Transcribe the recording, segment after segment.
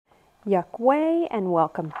Yuck way, and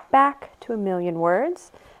welcome back to A Million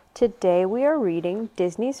Words. Today we are reading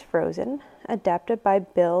Disney's Frozen, adapted by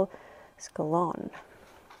Bill Scalone.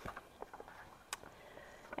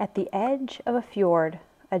 At the edge of a fjord,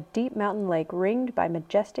 a deep mountain lake ringed by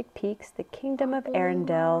majestic peaks, the kingdom of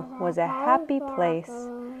Arendelle was a happy place.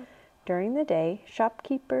 During the day,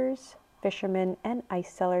 shopkeepers, fishermen, and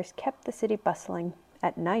ice sellers kept the city bustling.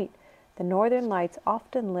 At night, the northern lights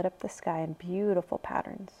often lit up the sky in beautiful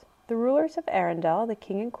patterns. The rulers of Arendelle, the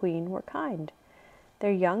king and queen, were kind.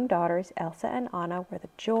 Their young daughters, Elsa and Anna, were the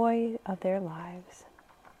joy of their lives.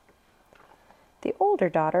 The older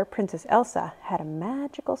daughter, Princess Elsa, had a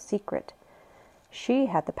magical secret. She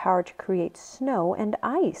had the power to create snow and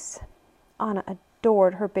ice. Anna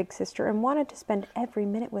adored her big sister and wanted to spend every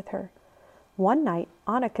minute with her. One night,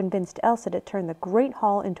 Anna convinced Elsa to turn the great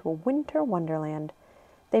hall into a winter wonderland.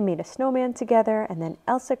 They made a snowman together, and then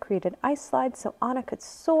Elsa created ice slides so Anna could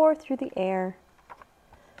soar through the air.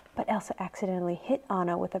 But Elsa accidentally hit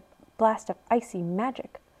Anna with a blast of icy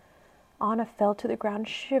magic. Anna fell to the ground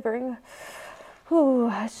shivering. Ooh,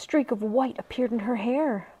 a streak of white appeared in her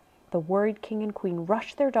hair. The worried king and queen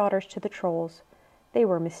rushed their daughters to the trolls. They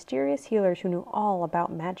were mysterious healers who knew all about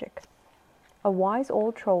magic. A wise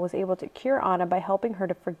old troll was able to cure Anna by helping her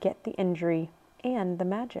to forget the injury and the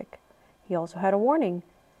magic. He also had a warning.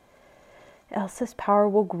 Elsa's power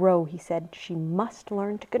will grow, he said. She must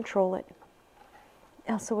learn to control it.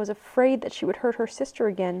 Elsa was afraid that she would hurt her sister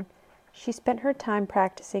again. She spent her time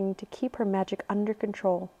practicing to keep her magic under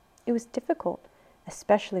control. It was difficult,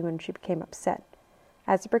 especially when she became upset.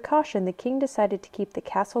 As a precaution, the king decided to keep the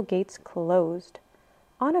castle gates closed.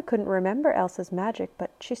 Anna couldn't remember Elsa's magic,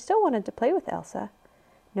 but she still wanted to play with Elsa.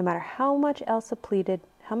 No matter how much Anna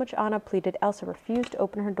pleaded, Elsa refused to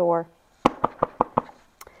open her door.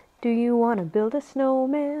 Do you want to build a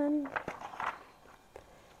snowman?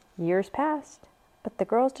 Years passed, but the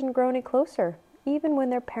girls didn't grow any closer, even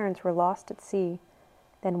when their parents were lost at sea.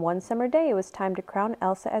 Then one summer day it was time to crown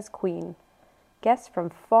Elsa as queen. Guests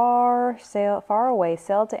from far away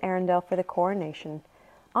sailed to Arendelle for the coronation.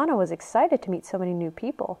 Anna was excited to meet so many new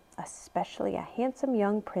people, especially a handsome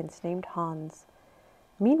young prince named Hans.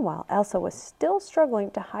 Meanwhile, Elsa was still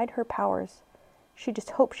struggling to hide her powers. She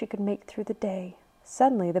just hoped she could make it through the day.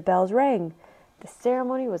 Suddenly the bells rang. The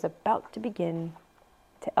ceremony was about to begin.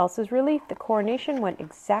 To Elsa's relief, the coronation went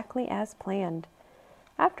exactly as planned.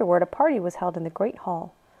 Afterward, a party was held in the great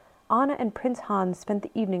hall. Anna and Prince Hans spent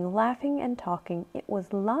the evening laughing and talking. It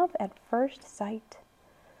was love at first sight.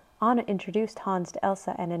 Anna introduced Hans to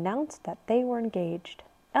Elsa and announced that they were engaged.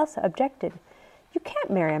 Elsa objected. You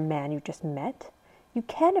can't marry a man you just met. You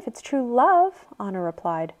can if it's true love, Anna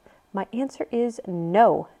replied. My answer is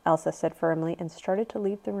no, Elsa said firmly and started to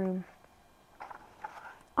leave the room.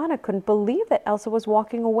 Anna couldn't believe that Elsa was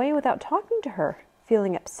walking away without talking to her.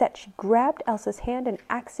 Feeling upset, she grabbed Elsa's hand and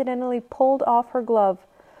accidentally pulled off her glove.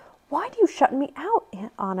 Why do you shut me out?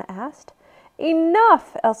 Anna asked.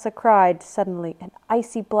 Enough, Elsa cried. Suddenly, an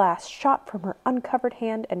icy blast shot from her uncovered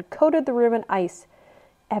hand and coated the room in ice.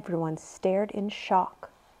 Everyone stared in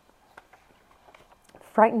shock.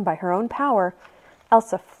 Frightened by her own power,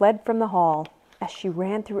 Elsa fled from the hall. As she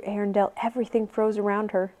ran through Arendelle, everything froze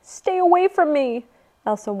around her. Stay away from me,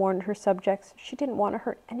 Elsa warned her subjects. She didn't want to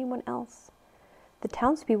hurt anyone else. The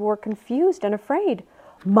townspeople were confused and afraid.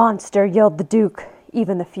 Monster, yelled the Duke.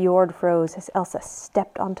 Even the fjord froze as Elsa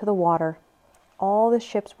stepped onto the water. All the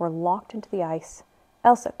ships were locked into the ice.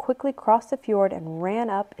 Elsa quickly crossed the fjord and ran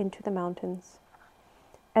up into the mountains.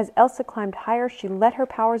 As Elsa climbed higher, she let her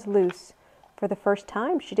powers loose. For the first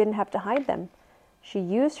time, she didn't have to hide them. She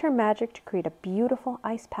used her magic to create a beautiful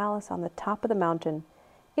ice palace on the top of the mountain.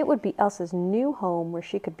 It would be Elsa's new home where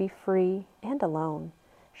she could be free and alone.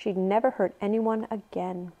 She'd never hurt anyone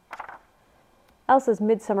again. Elsa's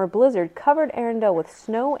midsummer blizzard covered Arendelle with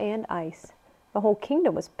snow and ice. The whole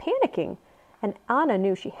kingdom was panicking, and Anna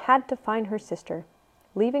knew she had to find her sister.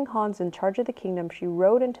 Leaving Hans in charge of the kingdom, she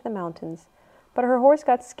rode into the mountains, but her horse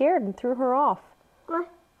got scared and threw her off.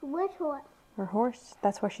 Which horse? Her horse,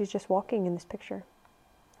 that's why she's just walking in this picture.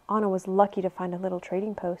 Anna was lucky to find a little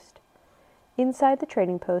trading post. Inside the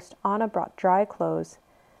trading post, Anna brought dry clothes.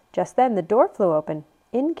 Just then, the door flew open.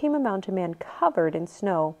 In came a mountain man covered in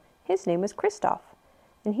snow. His name was Kristoff,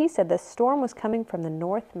 and he said the storm was coming from the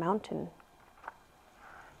North Mountain.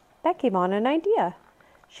 That gave Anna an idea.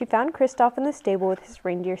 She found Kristoff in the stable with his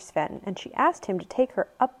reindeer Sven, and she asked him to take her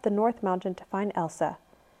up the North Mountain to find Elsa.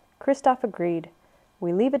 Kristoff agreed.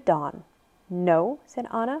 We leave at dawn. No, said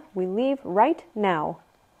Anna, we leave right now.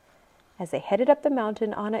 As they headed up the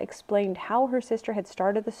mountain, Anna explained how her sister had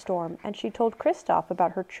started the storm, and she told Kristoff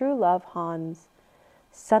about her true love, Hans.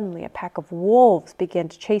 Suddenly, a pack of wolves began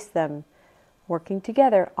to chase them. Working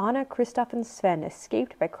together, Anna, Kristoff, and Sven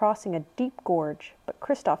escaped by crossing a deep gorge, but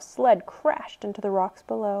Kristoff's sled crashed into the rocks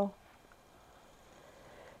below.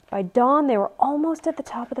 By dawn, they were almost at the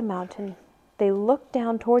top of the mountain. They looked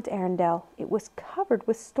down towards Arendelle. It was covered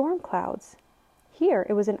with storm clouds. Here,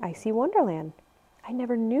 it was an icy wonderland. I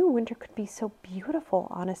never knew winter could be so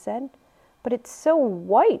beautiful, Anna said. But it's so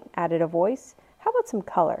white, added a voice. How about some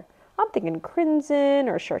color? I'm thinking crimson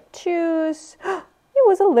or chartreuse. It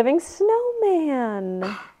was a living snowman.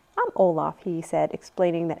 I'm Olaf, he said,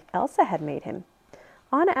 explaining that Elsa had made him.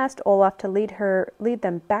 Anna asked Olaf to lead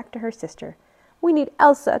them back to her sister. We need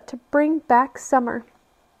Elsa to bring back summer.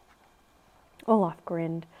 Olaf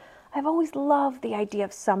grinned. I've always loved the idea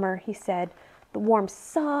of summer, he said. The warm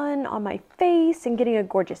sun on my face and getting a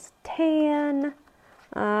gorgeous tan.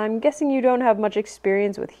 I'm guessing you don't have much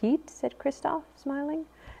experience with heat, said Kristoff, smiling.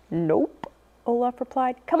 Nope, Olaf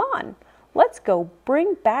replied. Come on, let's go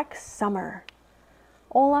bring back summer.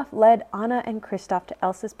 Olaf led Anna and Kristoff to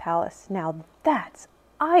Elsa's palace. Now that's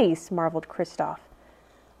ice, marveled Kristoff.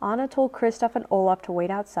 Anna told Kristoff and Olaf to wait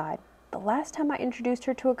outside. The last time I introduced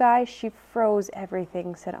her to a guy, she froze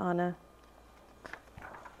everything, said Anna.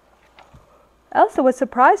 Elsa was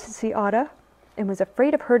surprised to see Anna and was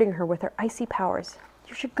afraid of hurting her with her icy powers.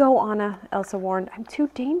 You should go, Anna, Elsa warned. I'm too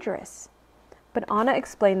dangerous. But Anna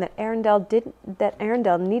explained that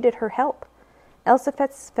Arendelle needed her help. Elsa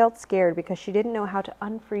felt scared because she didn't know how to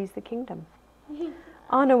unfreeze the kingdom.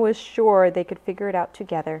 Anna was sure they could figure it out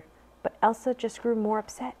together, but Elsa just grew more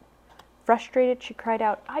upset. Frustrated, she cried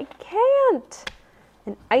out, I can't!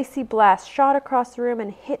 An icy blast shot across the room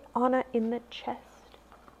and hit Anna in the chest.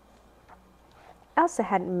 Elsa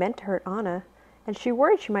hadn't meant to hurt Anna, and she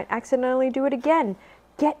worried she might accidentally do it again.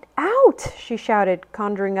 Get out! She shouted,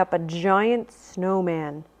 conjuring up a giant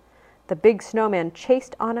snowman. The big snowman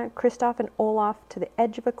chased Anna, Kristoff, and Olaf to the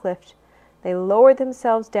edge of a cliff. They lowered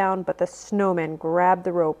themselves down, but the snowman grabbed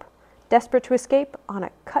the rope. Desperate to escape,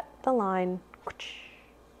 Anna cut the line.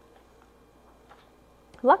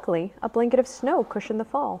 Luckily, a blanket of snow cushioned the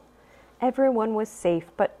fall. Everyone was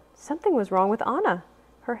safe, but something was wrong with Anna.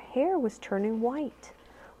 Her hair was turning white.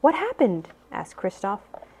 What happened? Asked Kristoff.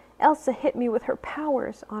 Elsa hit me with her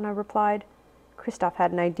powers, Anna replied. Kristoff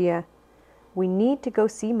had an idea. We need to go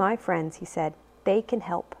see my friends, he said. They can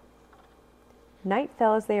help. Night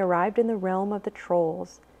fell as they arrived in the realm of the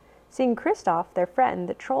trolls. Seeing Kristoff, their friend,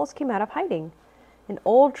 the trolls came out of hiding. An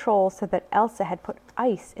old troll said that Elsa had put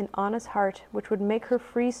ice in Anna's heart, which would make her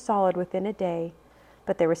freeze solid within a day.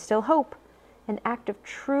 But there was still hope. An act of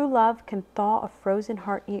true love can thaw a frozen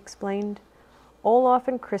heart, he explained. Olaf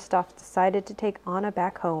and Kristoff decided to take Anna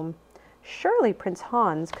back home. Surely Prince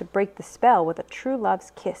Hans could break the spell with a true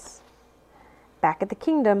love's kiss. Back at the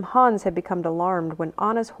kingdom, Hans had become alarmed when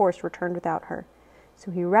Anna's horse returned without her, so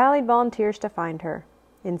he rallied volunteers to find her.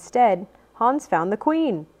 Instead, Hans found the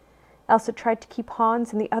queen. Elsa tried to keep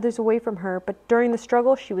Hans and the others away from her, but during the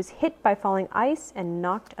struggle she was hit by falling ice and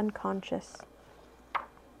knocked unconscious.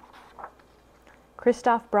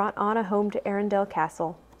 Kristoff brought Anna home to Arendelle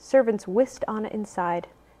Castle. Servants whisked Anna inside.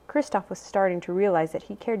 Kristoff was starting to realize that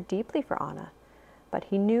he cared deeply for Anna, but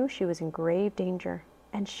he knew she was in grave danger,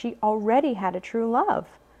 and she already had a true love.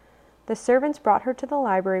 The servants brought her to the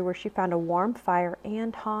library where she found a warm fire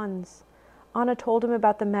and Hans. Anna told him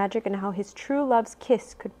about the magic and how his true love's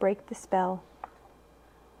kiss could break the spell.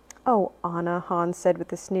 Oh, Anna, Hans said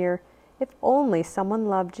with a sneer, if only someone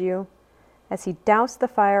loved you. As he doused the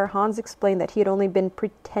fire, Hans explained that he had only been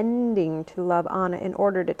pretending to love Anna in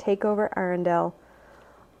order to take over Arendelle.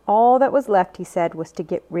 All that was left, he said, was to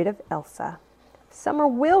get rid of Elsa. Summer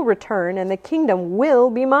will return and the kingdom will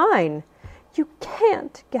be mine. You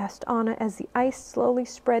can't, gasped Anna as the ice slowly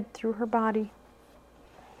spread through her body.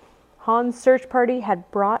 Hans' search party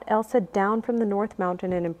had brought Elsa down from the North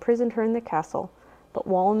Mountain and imprisoned her in the castle. But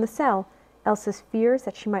while in the cell, Elsa's fears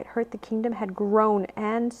that she might hurt the kingdom had grown,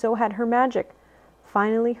 and so had her magic.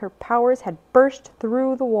 Finally, her powers had burst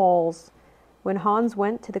through the walls. When Hans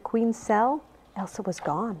went to the queen's cell, Elsa was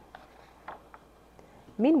gone.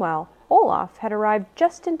 Meanwhile, Olaf had arrived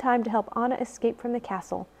just in time to help Anna escape from the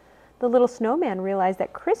castle. The little snowman realized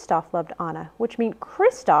that Kristoff loved Anna, which meant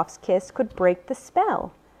Kristoff's kiss could break the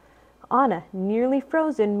spell. Anna, nearly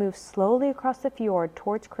frozen, moved slowly across the fjord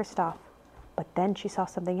towards Kristoff. But then she saw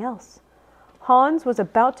something else. Hans was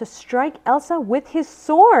about to strike Elsa with his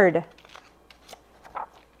sword.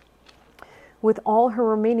 With all her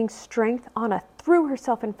remaining strength, Anna threw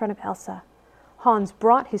herself in front of Elsa. Hans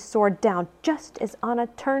brought his sword down just as Anna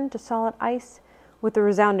turned to solid ice. With a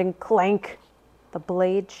resounding clank, the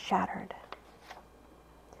blade shattered.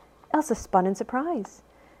 Elsa spun in surprise,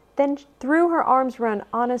 then threw her arms around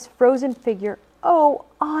Anna's frozen figure. "Oh,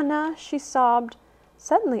 Anna," she sobbed.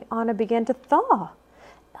 Suddenly, Anna began to thaw.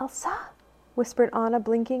 "Elsa," whispered Anna,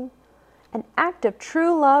 blinking. "An act of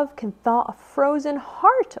true love can thaw a frozen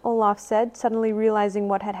heart," Olaf said, suddenly realizing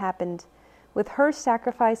what had happened. With her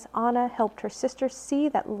sacrifice, Anna helped her sister see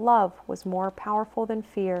that love was more powerful than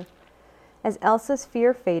fear. As Elsa's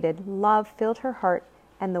fear faded, love filled her heart,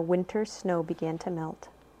 and the winter snow began to melt.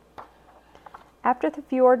 After the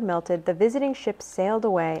fjord melted, the visiting ship sailed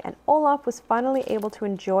away, and Olaf was finally able to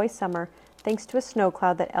enjoy summer thanks to a snow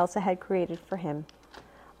cloud that Elsa had created for him.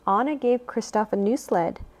 Anna gave Kristoff a new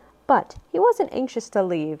sled, but he wasn't anxious to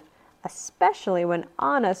leave, especially when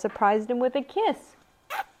Anna surprised him with a kiss.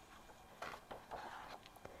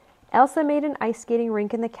 Elsa made an ice skating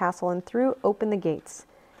rink in the castle and threw open the gates.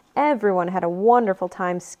 Everyone had a wonderful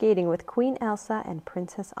time skating with Queen Elsa and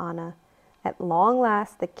Princess Anna. At long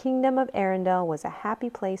last, the kingdom of Arendelle was a happy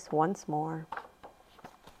place once more.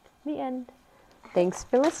 The end. Thanks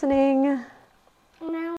for listening.